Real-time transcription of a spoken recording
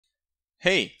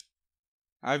Hey,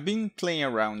 I've been playing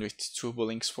around with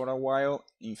Turbolinks for a while.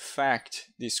 In fact,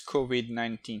 this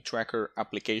COVID-19 tracker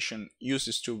application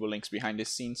uses Turbolinks behind the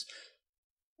scenes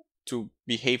to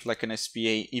behave like an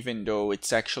SPA even though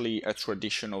it's actually a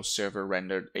traditional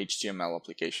server-rendered HTML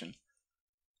application.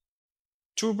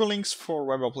 Turbolinks for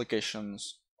web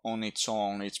applications on its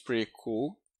own is pretty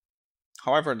cool.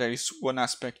 However, there is one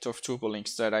aspect of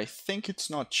Turbolinks that I think it's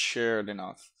not shared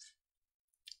enough.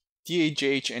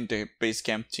 DHH and the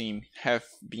Basecamp team have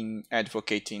been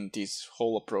advocating this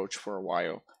whole approach for a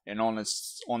while, and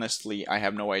honestly, I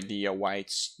have no idea why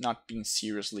it's not being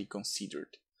seriously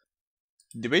considered.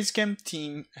 The Basecamp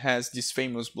team has this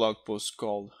famous blog post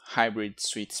called Hybrid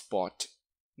Sweet Spot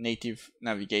Native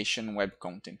Navigation Web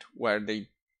Content, where they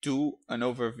do an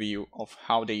overview of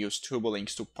how they use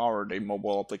Turbolinks to power their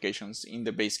mobile applications in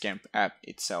the Basecamp app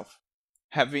itself.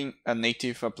 Having a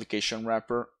native application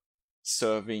wrapper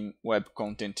serving web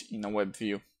content in a web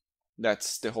view.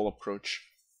 That's the whole approach.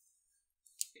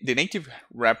 The native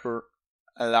wrapper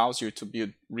allows you to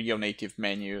build real native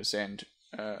menus and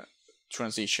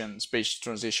page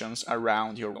transitions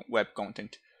around your web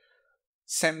content.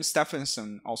 Sam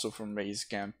Stephenson, also from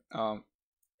Basecamp,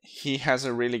 he has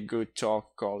a really good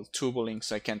talk called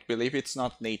Turbolinks, I Can't Believe It's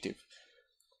Not Native,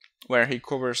 where he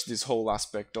covers this whole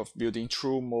aspect of building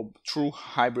true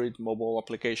hybrid mobile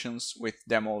applications with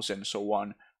demos and so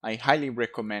on. I highly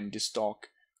recommend this talk.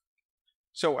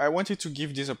 So I wanted to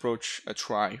give this approach a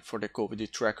try for the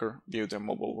COVID tracker, build a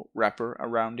mobile wrapper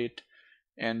around it.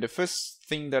 And the first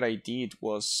thing that I did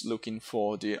was looking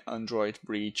for the Android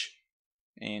bridge.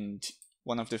 And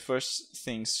one of the first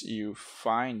things you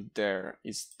find there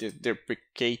is the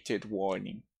deprecated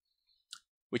warning,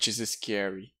 which is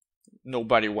scary.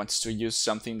 Nobody wants to use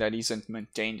something that isn't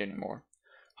maintained anymore.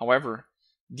 However,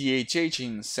 DHH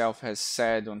himself has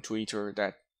said on Twitter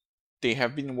that they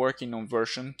have been working on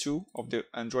version 2 of the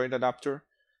Android adapter,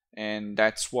 and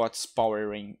that's what's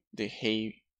powering the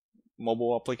Hey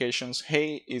mobile applications.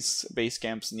 Hey is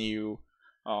Basecamp's new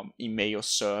email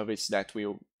service that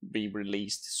will be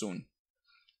released soon.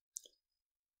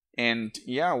 And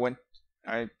yeah, when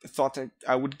I thought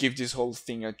I would give this whole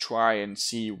thing a try and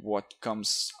see what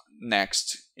comes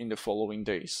next in the following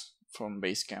days from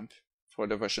Basecamp for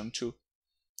the version 2.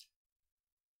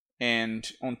 And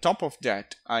on top of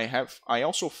that, I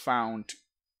also found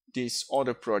this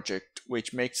other project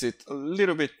which makes it a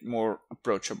little bit more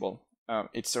approachable.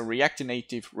 It's a React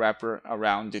Native wrapper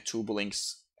around the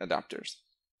Turbolinks adapters.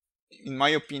 In my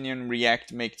opinion,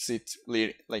 React makes it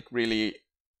really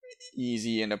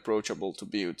easy and approachable to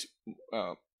build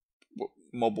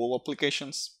mobile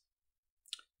applications.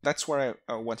 That's what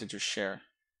I wanted to share.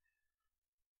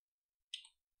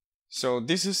 So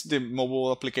this is the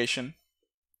mobile application,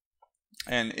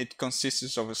 and it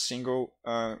consists of a single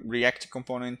React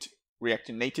component, React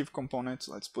Native component,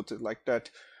 let's put it like that,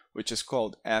 which is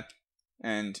called app.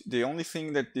 And the only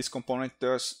thing that this component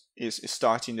does is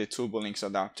starting the Turbolinks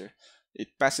adapter.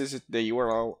 It passes it the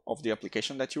URL of the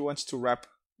application that you want to wrap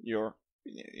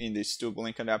in this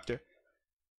Turbolink adapter.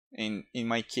 In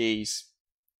my case,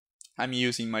 I'm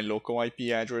using my local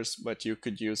IP address, but you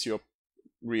could use your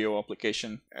real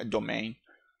application domain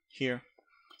here.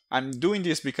 I'm doing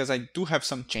this because I do have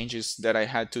some changes that I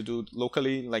had to do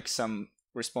locally, like some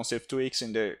responsive tweaks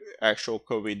in the actual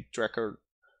COVID tracker,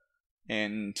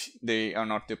 and they are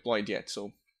not deployed yet.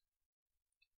 So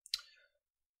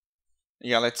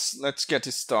yeah, let's get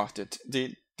it started.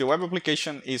 The web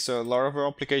application is a Laravel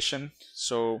application,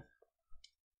 so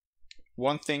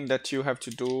one thing that you have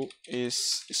to do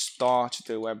is start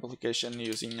the web application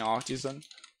using Artisan,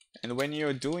 and when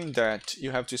you're doing that,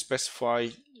 you have to specify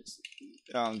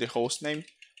the host name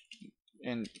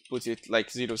and put it like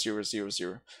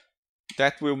 0000.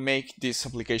 That will make this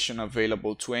application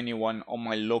available to anyone on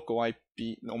my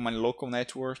local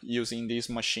network using this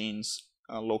machine's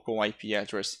local IP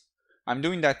address. I'm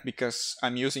doing that because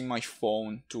I'm using my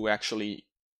phone to actually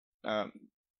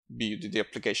build the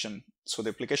application. So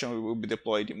the application will be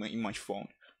deployed in my phone,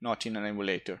 not in an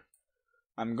emulator.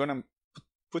 I'm gonna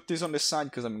put this on the side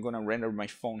because I'm gonna render my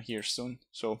phone here soon.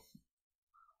 So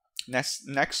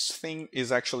next thing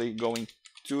is actually going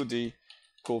to the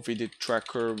COVID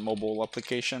tracker mobile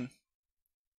application,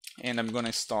 and I'm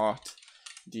gonna start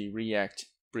the React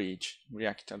bridge,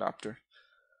 React adapter.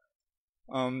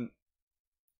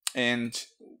 And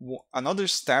another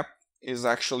step is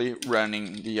actually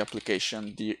running the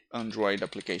application, the Android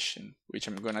application, which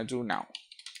I'm gonna do now.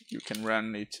 You can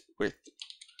run it with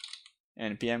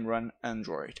npm run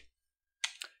Android,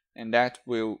 and that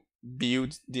will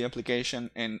build the application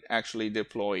and actually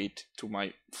deploy it to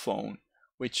my phone,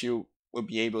 which you will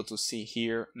be able to see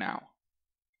here now.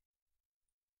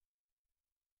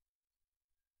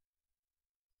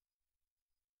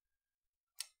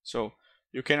 So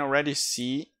you can already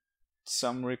see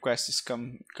some requests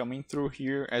coming through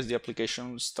here as the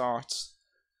application starts.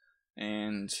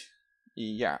 And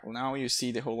yeah, now you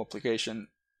see the whole application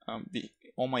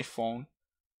on my phone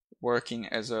working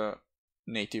as a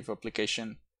native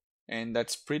application, and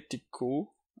that's pretty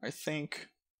cool, I think.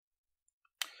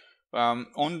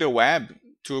 On the web,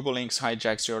 Turbolinks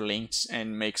hijacks your links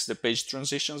and makes the page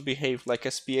transitions behave like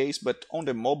SPAs, but on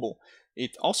the mobile,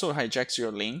 it also hijacks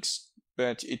your links,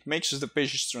 but it makes the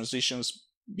page transitions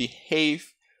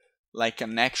behave like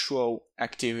an actual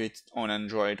activity on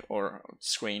Android or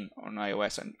screen on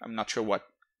iOS. And I'm not sure what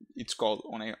it's called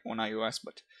on iOS,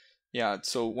 but yeah.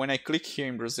 So when I click here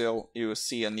in Brazil, you will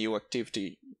see a new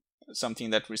activity, something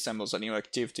that resembles a new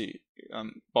activity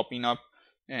popping up,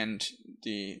 and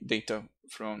the data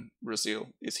from Brazil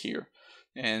is here.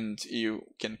 And you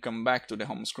can come back to the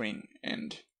home screen,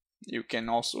 and you can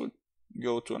also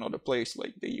go to another place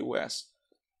like the US,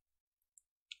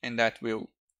 and that will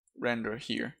render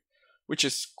here, which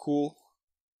is cool.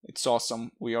 It's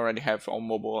awesome. We already have our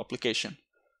mobile application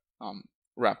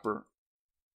wrapper.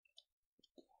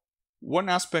 One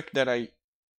aspect that I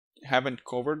haven't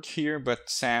covered here, but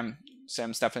Sam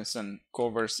Stephenson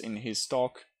covers in his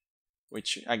talk,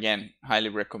 which again, highly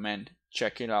recommend,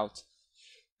 check it out,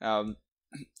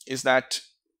 is that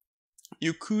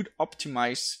you could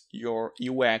optimize your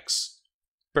UX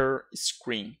per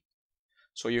screen.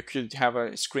 So you could have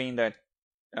a screen that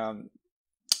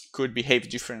could behave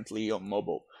differently on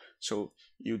mobile. So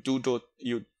you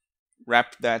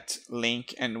wrap that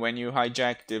link, and when you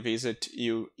hijack the visit,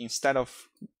 you, instead of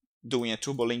doing a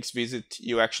Turbolinks visit,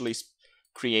 you actually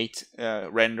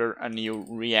render a new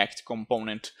React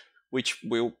component, which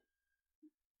will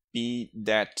be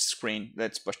that screen,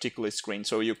 that particular screen.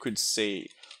 So you could say,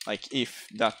 like, if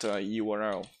data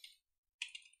URL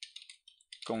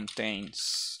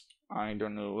contains, I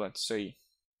don't know, let's say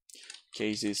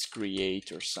cases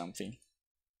create or something,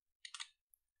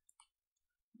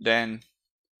 then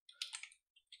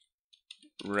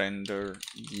render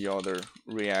the other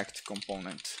React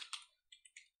component.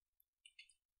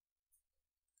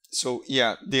 So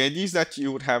yeah, the idea is that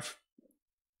you would have,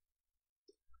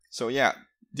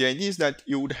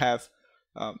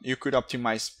 you could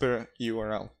optimize per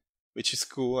URL, which is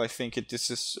cool. I think this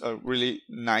is a really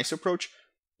nice approach.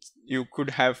 You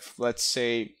could have, let's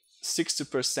say,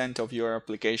 60% of your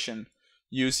application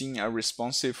using a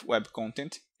responsive web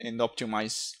content, and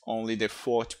optimize only the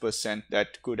 40%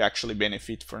 that could actually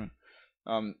benefit from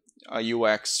a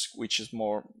UX which is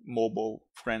more mobile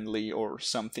friendly, or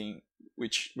something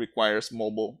which requires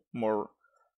more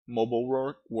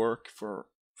mobile work for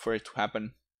it to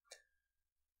happen.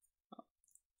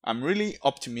 I'm really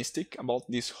optimistic about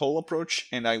this whole approach,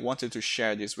 and I wanted to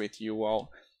share this with you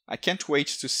all. I can't wait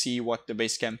to see what the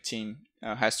Basecamp team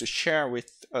has to share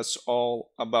with us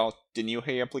all about the new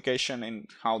Hey application and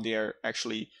how they are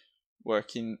actually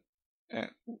working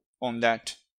on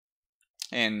that,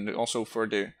 and also for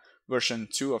the version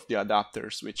 2 of the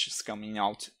adapters, which is coming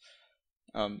out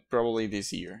probably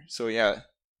this year. So yeah,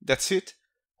 that's it.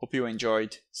 Hope you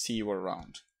enjoyed. See you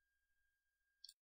around.